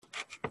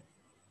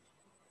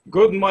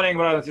Good morning,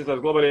 brothers and sisters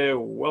globally.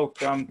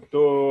 Welcome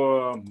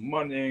to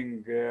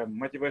morning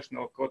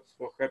motivational quotes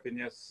for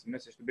happiness,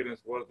 message to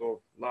billions, words of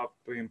love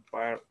to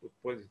inspire with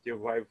positive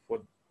vibe for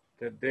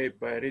the day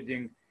by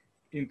reading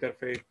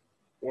Interfaith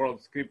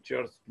World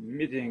Scriptures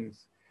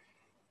meetings.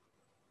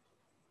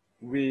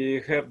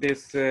 We have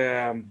this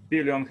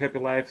billion happy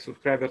life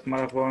subscribers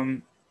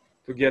marathon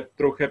to get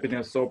true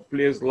happiness. So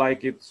please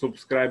like it,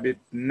 subscribe it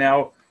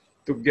now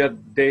to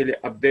get daily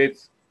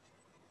updates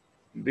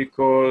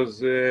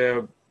because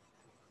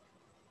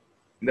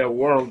the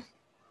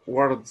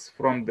words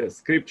from the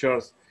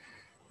scriptures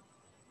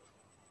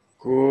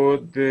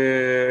could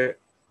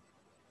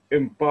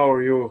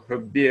empower you to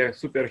be a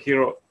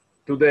superhero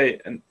today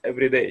and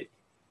every day,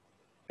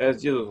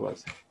 as Jesus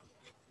was.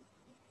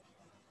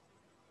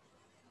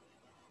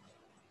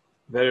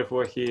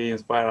 Therefore, he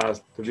inspired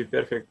us to be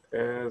perfect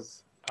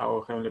as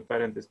our Heavenly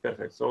Parent is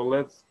perfect. So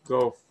let's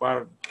go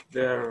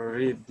further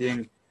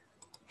reading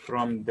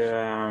from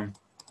the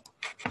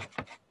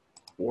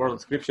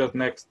World Scriptures.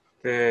 Next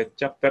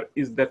chapter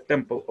is the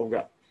Temple of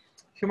God.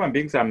 Human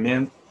beings are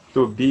meant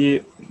to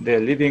be the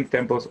living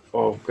temples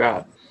of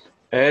God.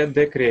 At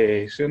the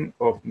creation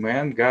of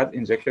man, God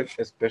injected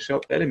a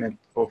special element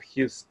of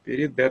His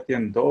Spirit that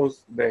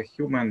endows the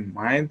human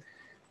mind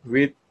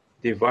with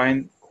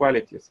divine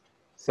qualities,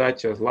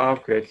 such as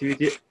love,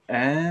 creativity,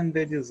 and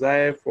the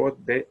desire for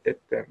the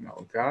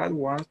eternal. God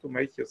wants to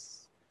make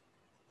His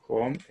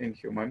home in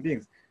human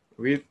beings,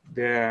 with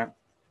the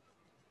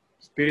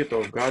Spirit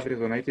of God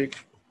resonating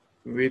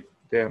with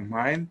the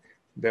mind.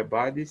 The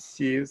body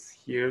sees,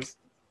 hears,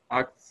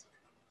 acts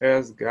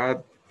as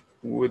God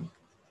would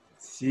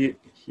see,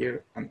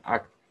 hear, and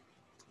act.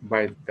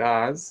 By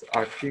thus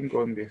acting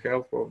on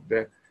behalf of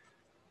the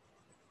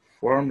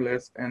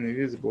formless and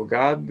invisible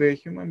God, the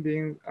human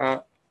beings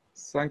are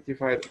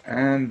sanctified,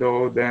 and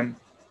though then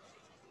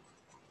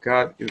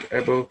God is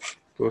able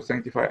to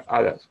sanctify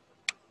others.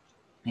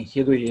 In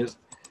Hinduism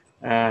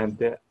and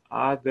the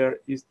other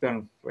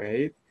Eastern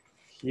faith,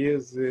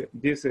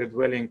 this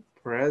dwelling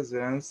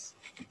presence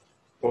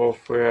of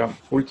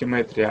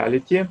ultimate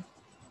reality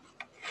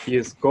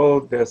is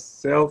called the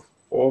self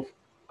of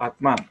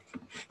Atman.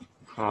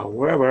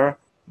 However,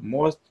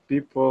 most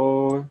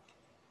people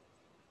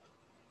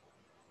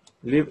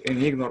live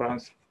in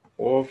ignorance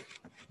of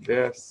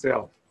the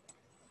self,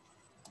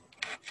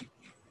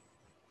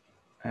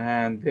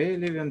 and they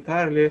live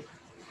entirely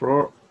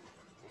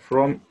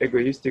from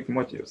egoistic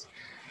motives.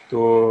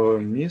 To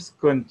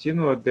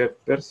discontinue the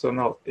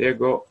personal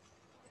ego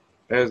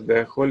as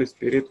the Holy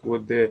Spirit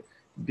would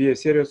be a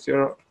serious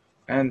error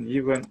and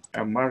even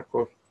a mark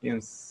of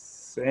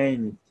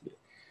insanity.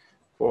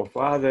 For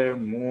Father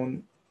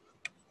Moon,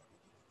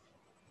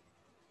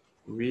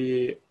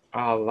 we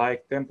are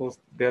like temples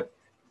that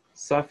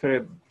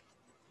suffered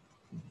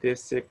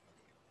desecration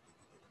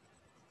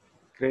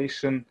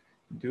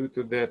due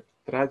to the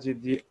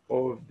tragedy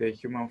of the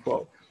human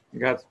fall.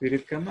 God's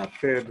Spirit cannot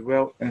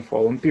dwell in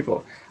fallen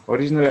people.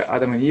 Originally,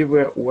 Adam and Eve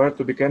were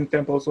to become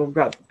temples of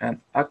God and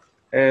act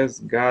as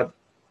God's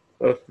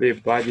earthly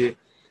body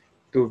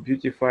to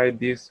beautify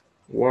this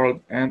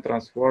world and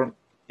transform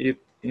it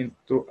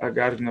into a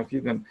Garden of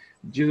Eden.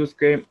 Jesus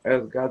came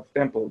as God's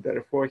temple,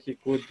 therefore he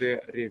could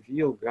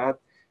reveal God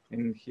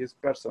in his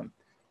person.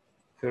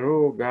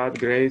 Through God's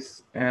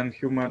grace and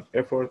human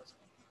efforts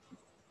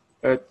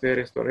at the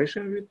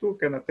restoration, we too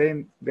can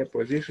attain the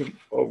position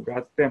of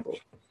God's temple.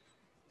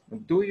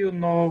 Do you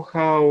know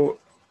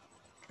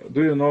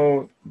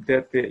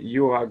that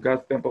you are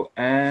God's temple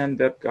and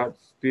that God's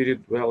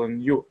Spirit dwells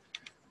in you?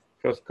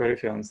 1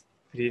 Corinthians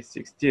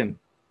 3:16.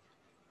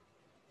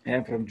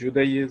 And from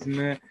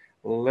Judaism,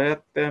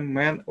 let a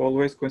man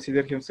always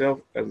consider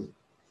himself as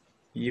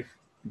if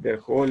the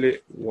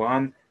Holy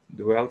One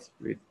dwells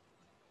with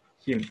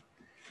him.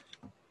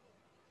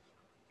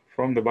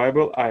 From the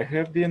Bible, I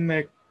have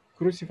been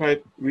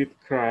crucified with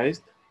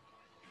Christ.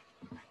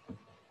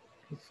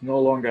 It's no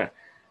longer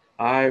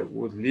I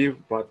would live,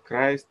 but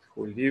Christ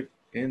who lives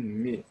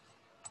in me.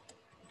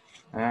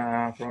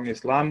 From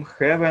Islam,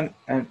 heaven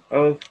and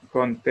earth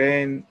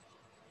contain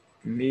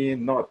me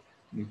not,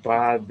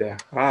 but the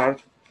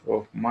heart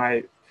of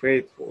my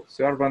faithful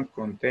servant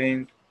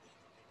contains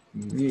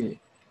me.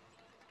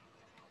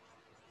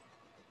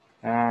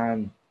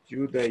 And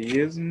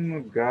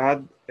Judaism,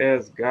 God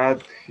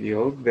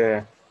filled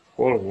the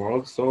whole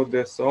world, so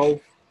the soul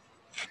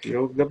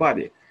fills the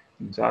body.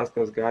 Just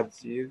as God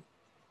sees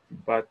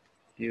but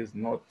is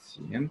not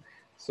seen,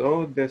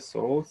 so the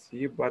soul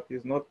sees but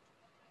is not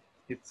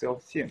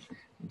itself seen.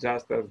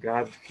 Just as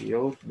God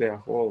fills the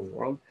whole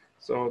world,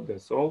 so the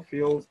soul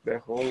fills the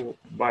whole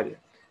body.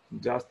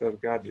 Just as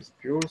God is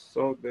pure,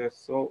 so the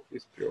soul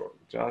is pure.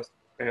 Just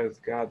as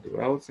God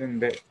dwells in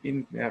the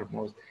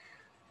innermost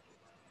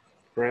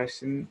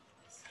presence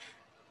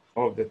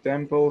of the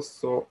temple,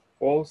 so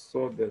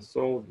also the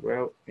soul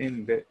dwells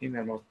in the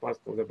innermost parts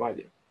of the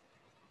body.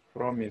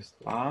 From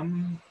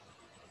Islam,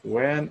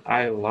 when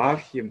I love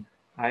him,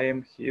 I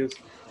am his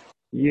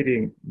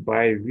hearing,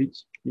 by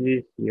which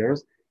he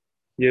hears,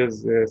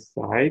 his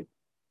sight,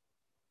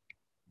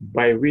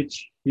 by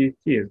which he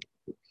sees,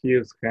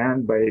 his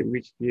hand by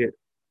which he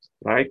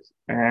strikes,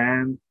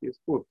 and his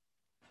foot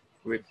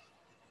with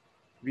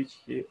which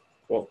he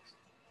walks.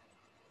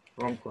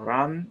 From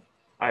Quran,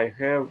 I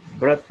have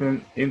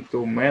breathed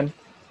into man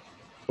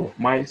of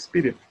my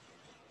spirit.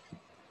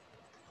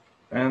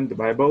 And the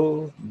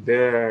Bible,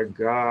 the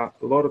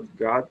Lord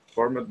God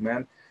formed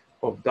man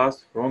of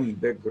dust from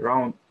the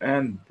ground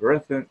and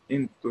breathed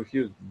into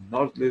his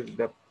nostrils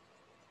the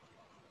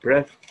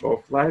breath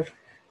of life,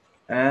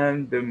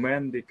 and the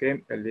man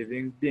became a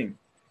living being.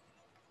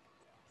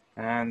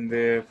 And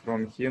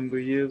from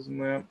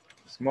Hinduism,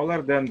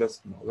 smaller than the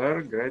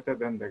smaller, greater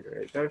than the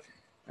greater,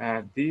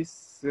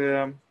 this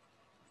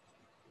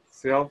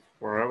self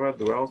forever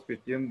dwells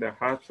within the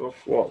hearts of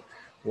all.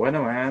 When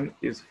a man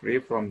is free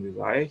from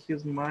desire,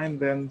 his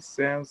mind and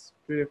sense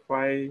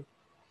purify,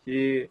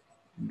 he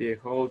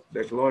beholds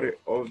the glory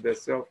of the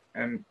self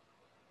and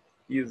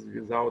is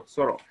without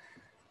sorrow.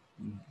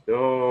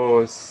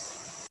 Though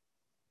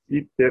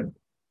seated,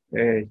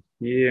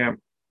 he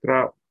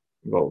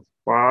travels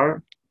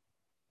far,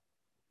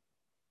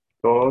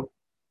 though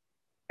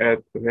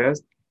at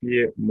rest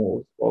he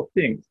moves all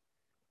things.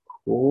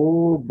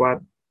 Who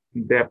but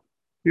the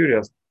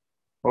purest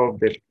of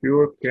the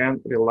pure can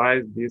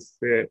realize this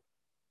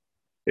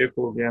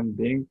effulgent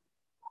being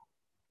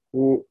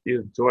who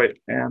is joy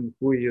and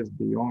who is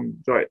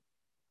beyond joy.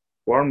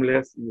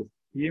 Formless is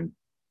he,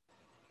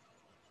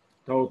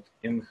 thought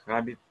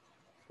inhabit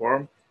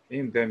form,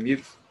 in the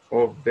midst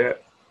of the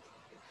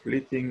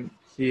fleeting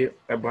he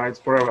abides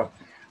forever.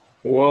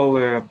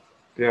 All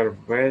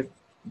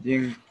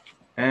pervading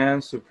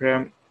and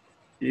supreme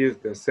is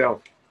the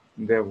self.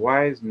 The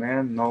wise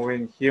man,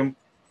 knowing him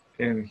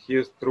in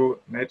his true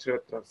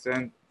nature,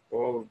 transcends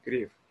all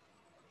grief.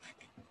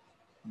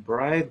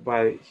 Bright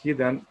by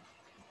hidden,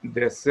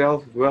 the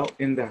self dwells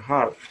in the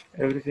heart.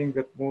 Everything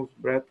that moves,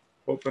 breath,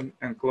 open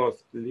and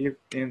close, live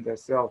in the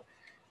self.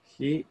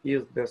 He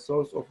is the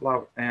source of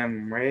love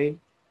and may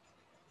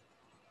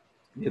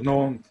be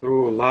known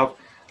through love,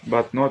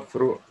 but not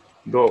through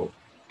though.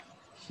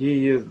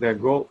 He is the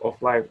goal of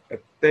life.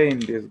 Attain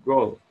this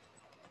goal.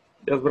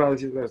 Yes,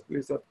 brothers and sisters,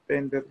 please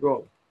attain that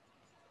goal.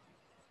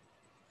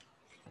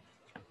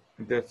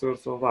 The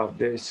source of love.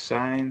 The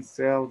shine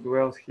self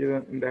dwells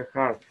hidden in the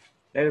heart.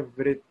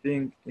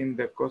 Everything in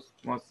the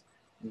cosmos,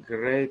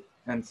 great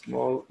and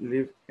small,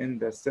 live in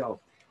the self.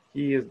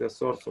 He is the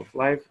source of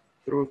life,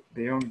 truth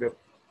beyond the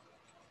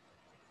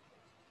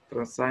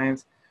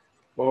transience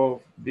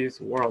of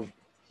this world.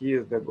 He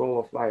is the goal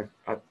of life.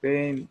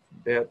 Attain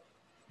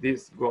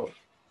this goal.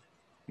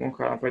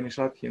 Munkha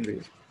Upanishad,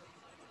 Hinduism.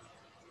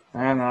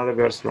 Another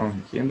verse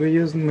from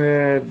Hinduism,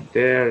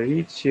 the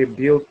rich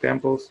build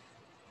temples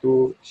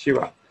to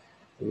Shiva.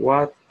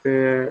 What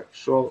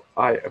shall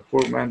I, a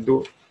poor man,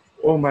 do?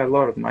 Oh my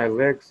Lord, my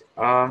legs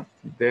are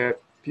the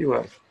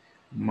pillars,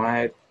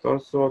 my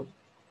torso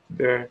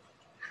the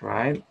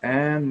shrine,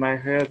 and my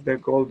head the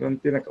golden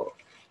pinnacle.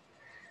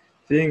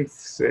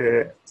 Things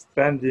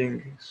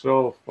standing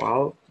shall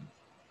fall,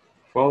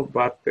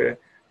 but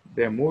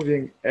the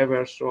moving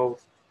ever shall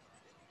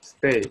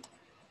stay.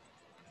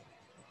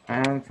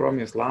 And from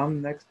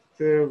Islam, next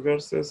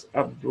verses,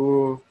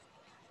 Abdullah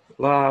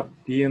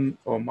bin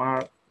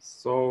Omar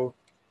saw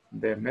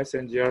the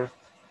messenger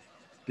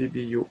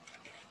PBUH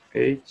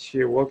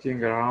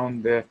walking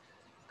around the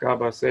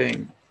Kaaba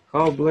saying,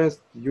 how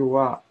blessed you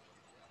are,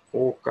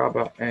 O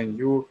Kaaba, and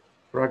you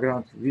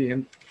fragrant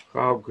wind,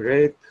 how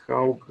great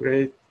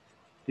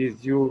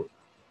is your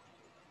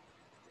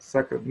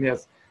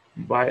sacredness.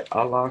 By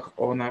Allah,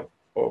 honor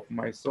of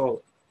my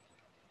soul.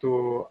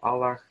 To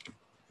Allah,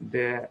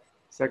 the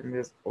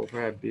sacredness of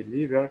a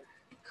believer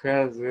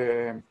has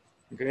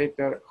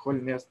greater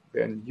holiness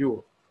than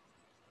you.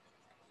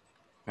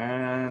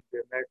 And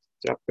the next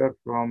chapter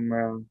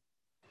from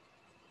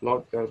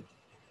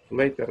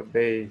later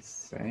day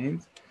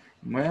saints.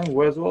 Man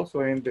was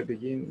also in the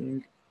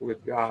beginning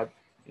with God.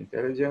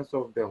 Intelligence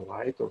of the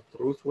light of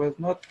truth was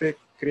not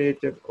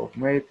created or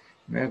made,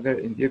 neither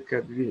indeed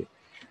could be.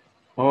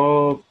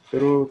 All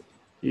truth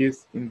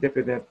is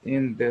independent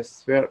in the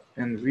sphere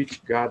in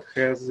which God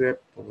has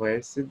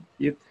placed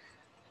it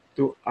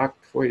to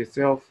act for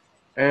itself,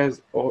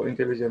 as all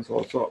intelligence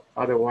also.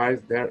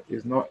 Otherwise, there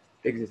is no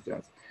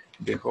existence.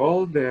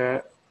 Behold,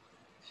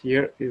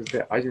 here is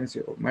the agency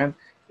of man,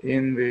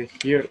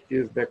 here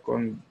is the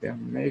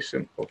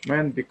condemnation of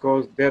man,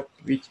 because that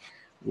which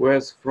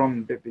was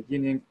from the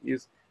beginning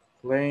is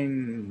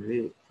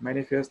plainly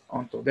manifest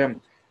unto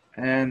them,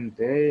 and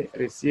they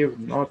receive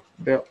not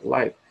the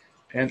light.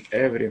 And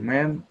every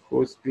man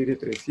whose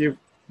spirit receive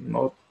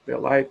not the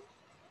light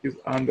is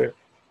under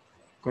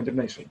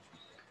condemnation.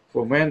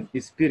 For man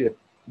is spirit,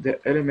 the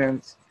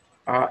elements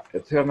are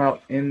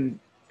eternal and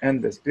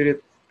the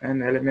spirit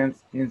and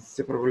elements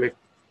inseparably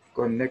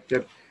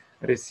connected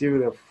receive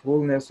the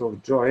fullness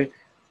of joy,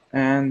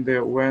 and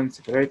when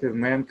separated,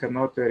 man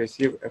cannot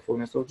receive a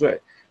fullness of joy.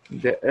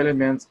 The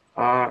elements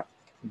are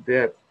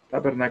the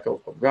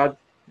tabernacle of God.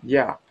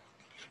 Yeah,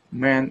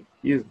 man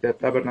is the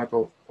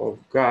tabernacle of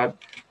God.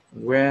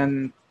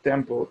 When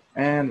temple,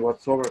 and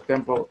whatsoever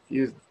temple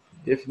is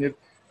definite,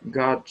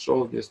 God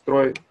shall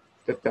destroy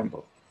the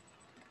temple.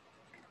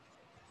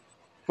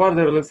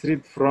 Further, let's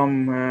read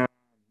from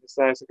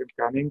Messiah's second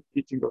coming,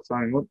 teaching of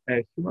Sun and Moon.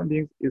 A human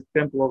being is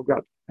temple of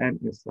God, and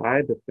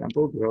inside the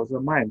temple dwells a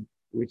mind,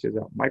 which is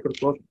a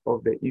microcosm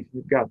of the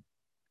infinite God.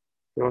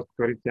 1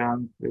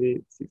 Corinthians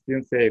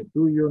 3:16 says,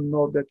 "Do you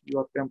know that you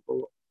are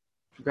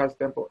God's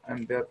temple,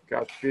 and that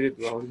God's Spirit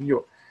dwells in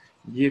you?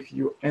 If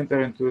you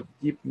enter into a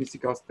deep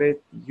mystical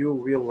state, you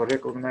will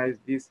recognize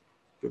this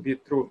to be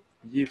true.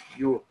 If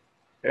you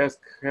ask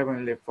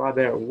Heavenly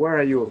Father, where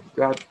are you?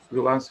 God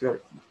will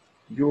answer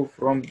you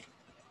from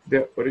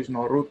the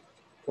original root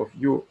of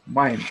your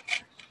mind."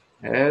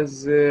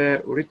 As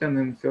written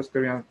in 1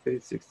 Corinthians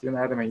 3:16,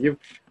 Adam and Eve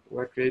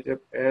were created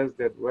as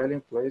the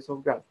dwelling place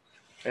of God,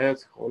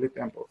 as holy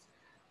temples.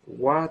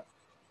 What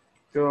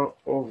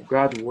of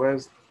God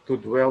was to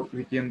dwell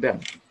within them?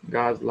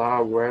 God's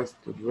love was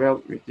to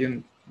dwell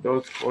within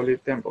those holy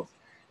temples.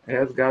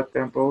 As God's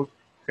temple,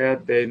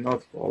 had they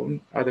not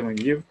fallen, Adam and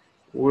Eve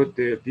would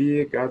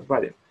be God's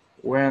body.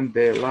 When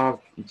they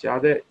loved each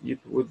other, it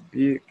would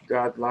be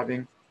God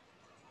loving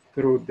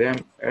through them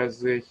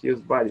as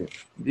his body.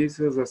 This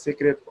is the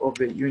secret of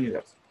the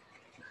universe.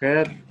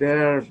 Had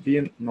there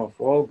been no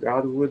fall,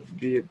 God would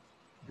be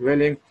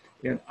dwelling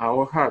in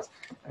our hearts,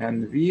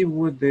 and we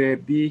would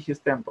be his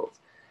temples.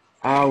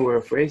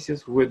 Our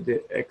faces would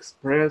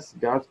express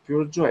God's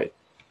pure joy.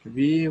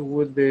 We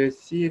would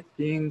see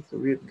things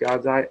with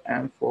God's eye,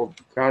 and for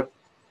God's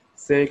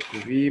sake,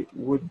 we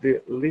would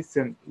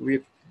listen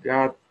with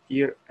God's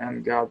ear,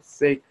 and God's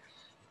sake,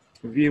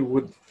 we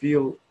would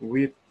feel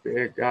with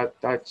God's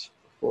touch.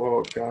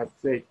 For God's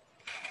sake,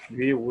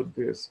 we would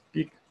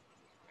speak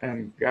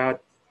and God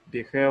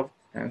behave,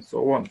 and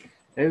so on.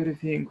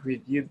 Everything we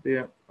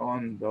did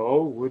on the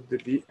law would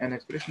be an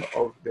expression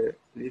of the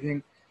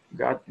living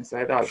God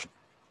inside us.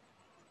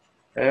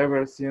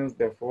 Ever since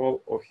the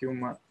fall of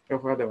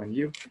Adam and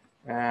Eve,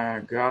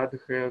 God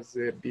has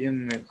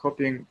been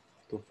hoping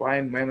to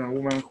find men and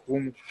women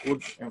whom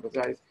could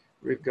empathize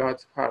with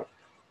God's heart,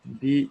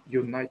 be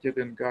united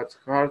in God's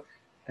heart,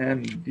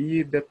 and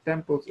be the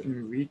temples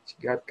in which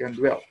God can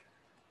dwell.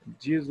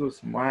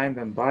 Jesus' mind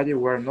and body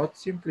were not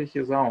simply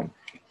his own.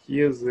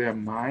 His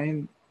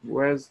mind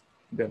was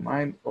the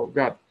mind of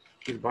God.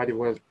 His body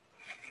was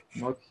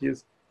not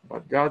his,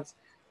 but God's.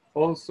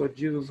 Also,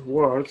 Jesus'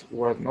 words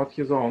were not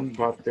his own,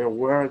 but they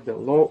were the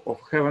law of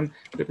heaven,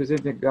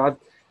 representing God's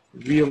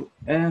will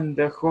and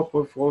the hope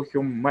of all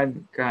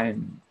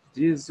humankind.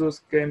 Jesus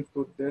came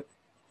to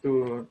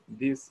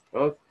this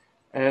earth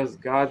as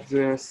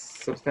God's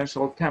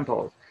substantial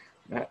temple,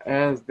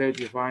 as the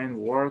divine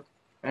word,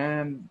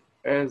 and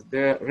as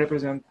the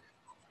representative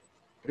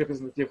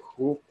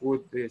who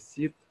could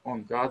sit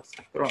on God's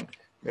throne.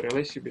 The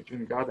relationship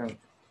between God and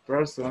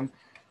person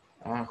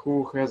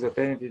who has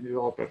attained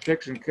individual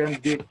perfection can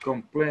be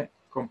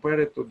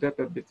compared to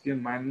that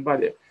between mind and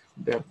body.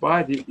 The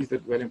body is the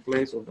dwelling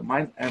place of the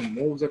mind and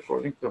moves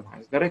according to the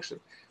mind's direction.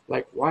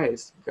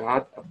 Likewise,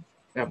 God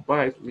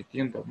abides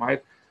within the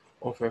mind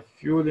of a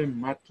fully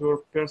mature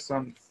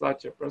person.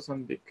 Such a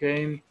person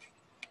became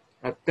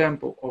a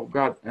temple of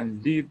God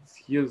and leads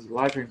his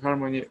life in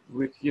harmony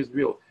with his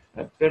will.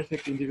 A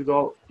perfect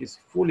individual is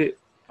fully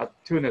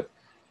attuned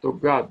to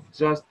God,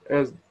 just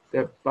as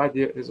the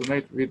body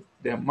resonates with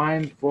the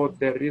mind. For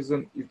the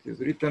reason it is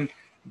written,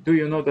 "Do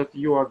you know that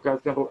you are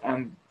God's temple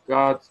and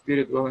God's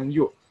Spirit dwells in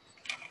you?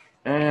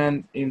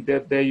 And in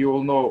that day you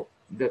will know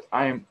that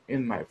I am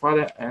in my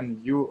Father,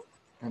 and you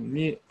and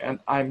me, and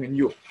I am in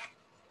you."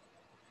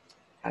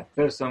 A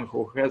person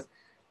who has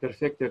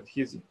perfected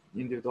his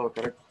individual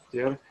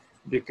character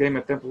became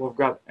a temple of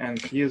God,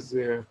 and his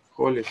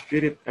Holy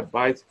Spirit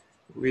abides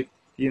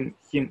within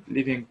him,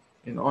 living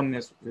in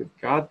oneness with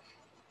God.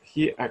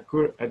 He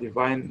acquired a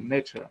divine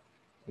nature.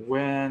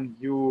 When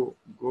you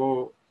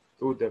go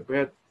to the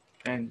bed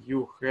and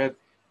your head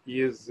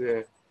is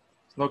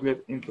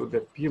snuggled into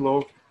the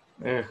pillow,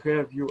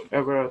 have you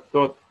ever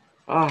thought,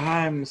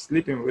 I'm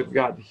sleeping with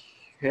God?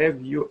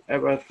 Have you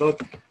ever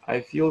thought,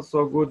 I feel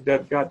so good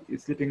that God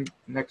is sleeping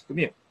next to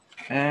me?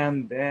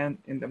 And then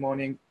in the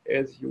morning,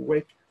 as you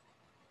wake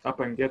up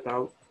and get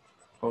out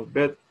of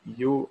bed,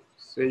 you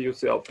say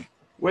yourself,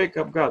 "Wake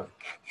up, God."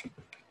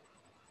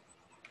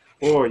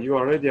 Oh, you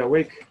are already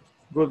awake?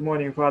 Good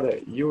morning, Father.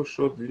 You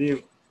should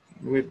live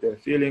with the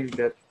feeling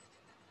that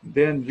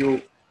then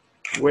you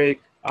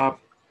wake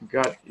up,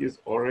 God is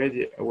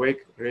already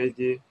awake,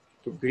 ready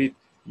to greet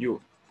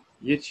you.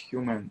 Each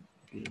human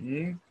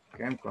being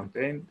can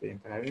contain the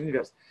entire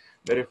universe.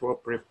 Therefore,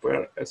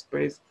 prepare a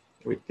space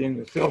within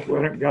yourself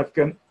where God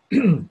can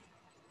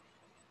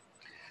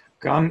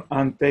come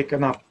and take a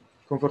nap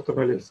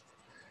comfortably.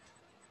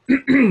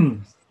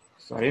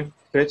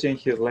 Stretching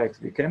his legs.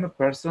 Became a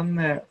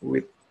person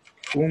with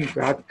whom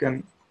God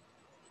can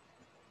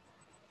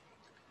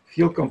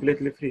feel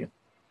completely free.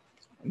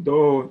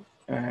 Though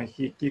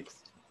he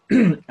kicks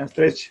and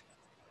stretch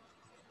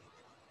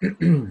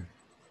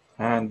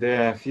and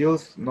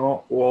feels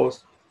no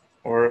walls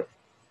or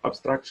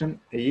abstraction.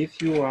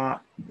 If you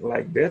are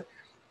like that,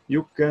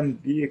 you can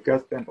be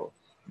God's temple.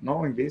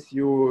 Knowing this,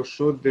 you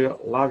should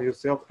love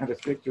yourself and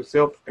respect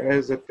yourself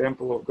as a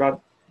temple of God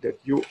that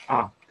you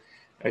are.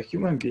 A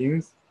human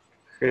being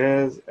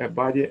has a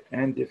body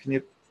and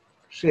definite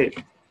shape,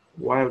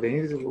 while the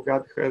invisible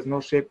God has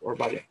no shape or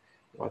body.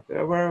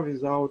 Whatever,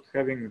 without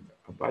having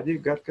a body,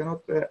 God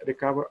cannot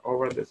recover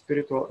over the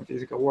spiritual and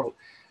physical world.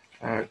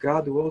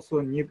 God will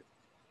also need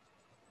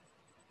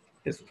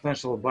a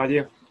substantial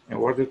body in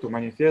order to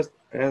manifest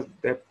as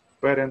the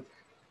parent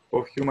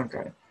of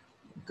humankind.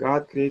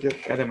 God created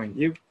Adam and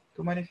Eve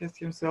to manifest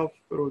himself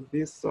through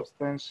this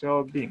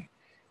substantial being.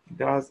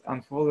 Thus,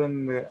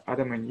 unfallen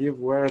Adam and Eve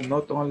were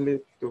not only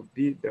to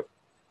be the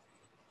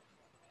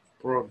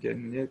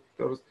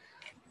progenitors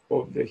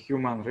of the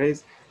human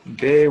race,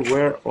 they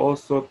were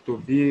also to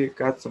be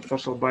God's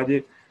substantial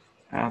body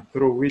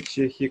through which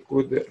he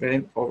could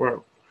reign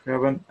over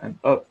heaven and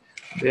earth.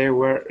 They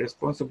were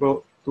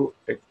responsible to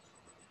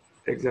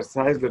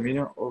exercise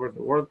dominion over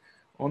the world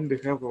on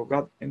behalf of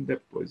God in the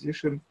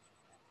position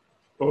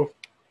of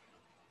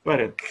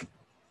parents.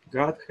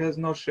 God has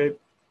no shape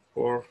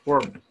or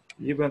form.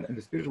 Even in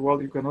the spiritual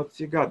world, you cannot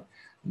see God.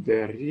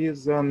 The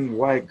reason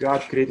why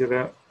God created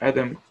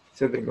Adam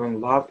centered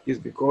on love is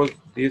because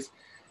this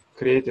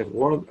created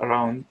world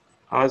around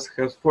us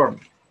has form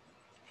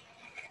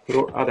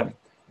through Adam.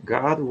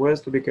 God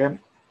was to become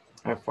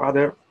a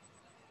father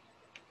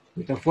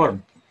with a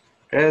form.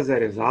 As a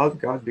result,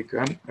 God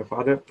became a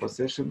father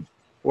possession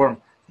form.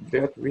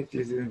 That which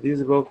is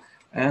invisible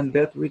and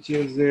that which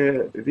is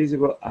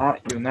visible are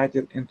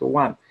united into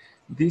one.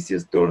 This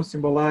is to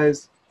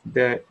symbolize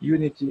the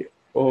unity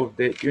of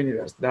the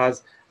universe.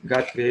 Thus,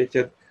 God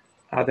created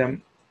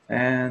Adam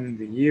and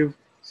Eve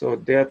so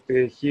that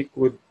he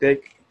could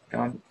take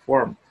on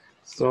form.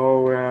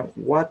 So,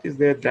 what is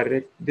the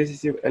direct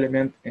decisive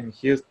element in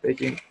his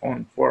taking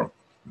on form?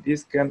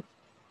 This can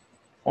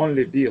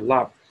only be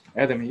love.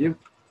 Adam and Eve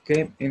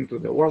came into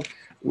the world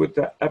with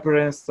the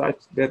appearance such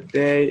that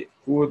they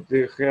could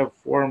have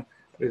form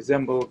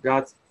resemble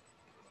God's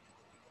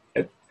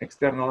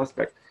external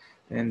aspect.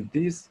 And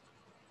this,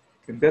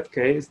 in that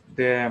case,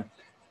 the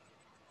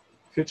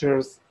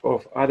features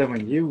of Adam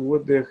and Eve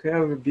would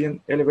have been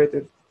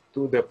elevated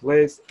to the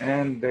place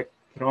and the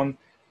throne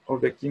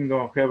of the kingdom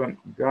of heaven.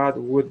 God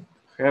would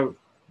have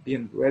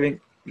been dwelling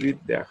with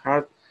the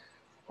heart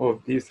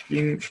of this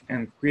king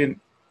and queen,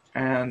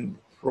 and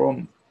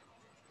from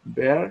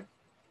there,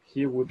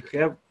 he would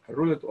have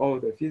ruled over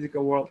the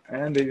physical world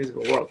and the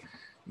invisible world.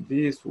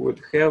 This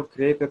would have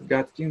created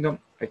God's kingdom,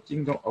 a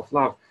kingdom of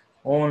love.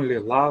 Only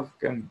love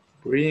can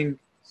bring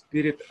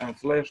spirit and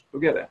flesh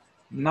together.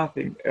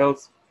 Nothing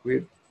else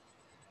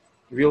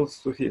will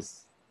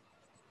suffice.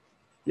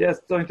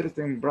 Yes, so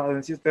interesting, brothers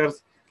and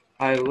sisters.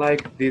 I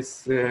like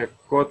this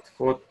quote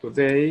for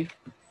today,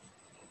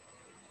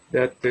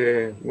 that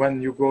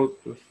when you go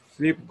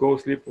sleep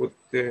with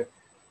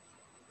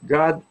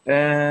God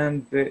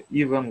and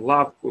even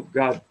love with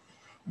God,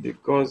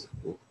 because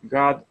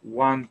God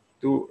wants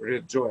to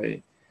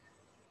rejoice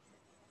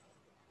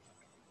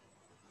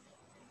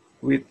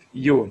with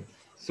you.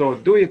 So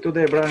do it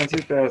today, brothers and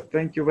sisters.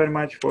 Thank you very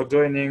much for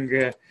joining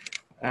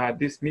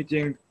this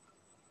meeting,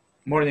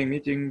 morning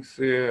meetings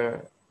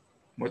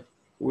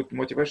with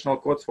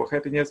motivational quotes for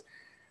happiness,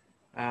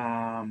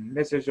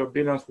 message of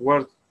billions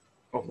words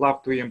of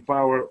love to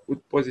empower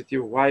with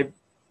positive vibe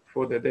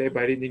for the day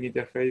by reading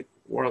interfaith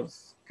world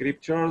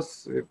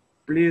scriptures.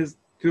 Please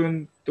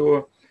tune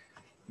to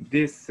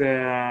this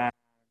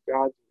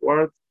God's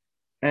word,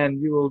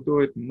 and you will do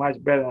it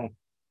much better.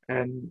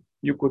 And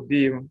you could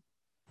be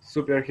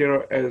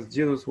superhero as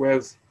Jesus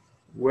was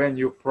when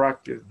you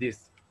practice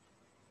this.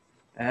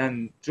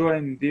 And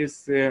join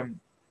this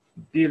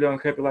billion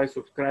Happy Life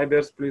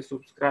subscribers. Please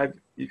subscribe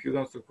if you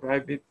don't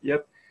subscribe it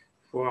yet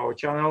for our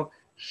channel.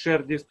 Share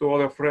this to all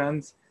your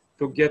friends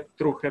to get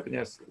true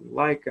happiness.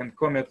 Like and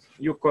comment.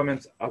 Your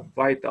comments are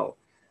vital.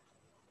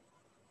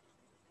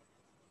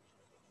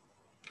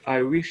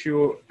 I wish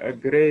you a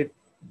great,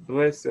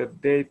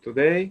 blessed day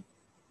today.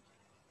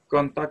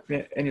 Contact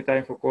me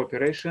anytime for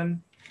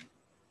cooperation.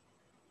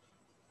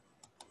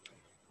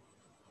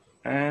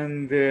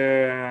 And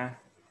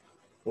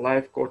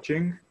life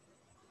coaching.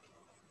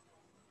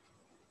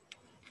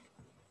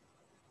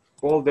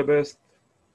 All the best.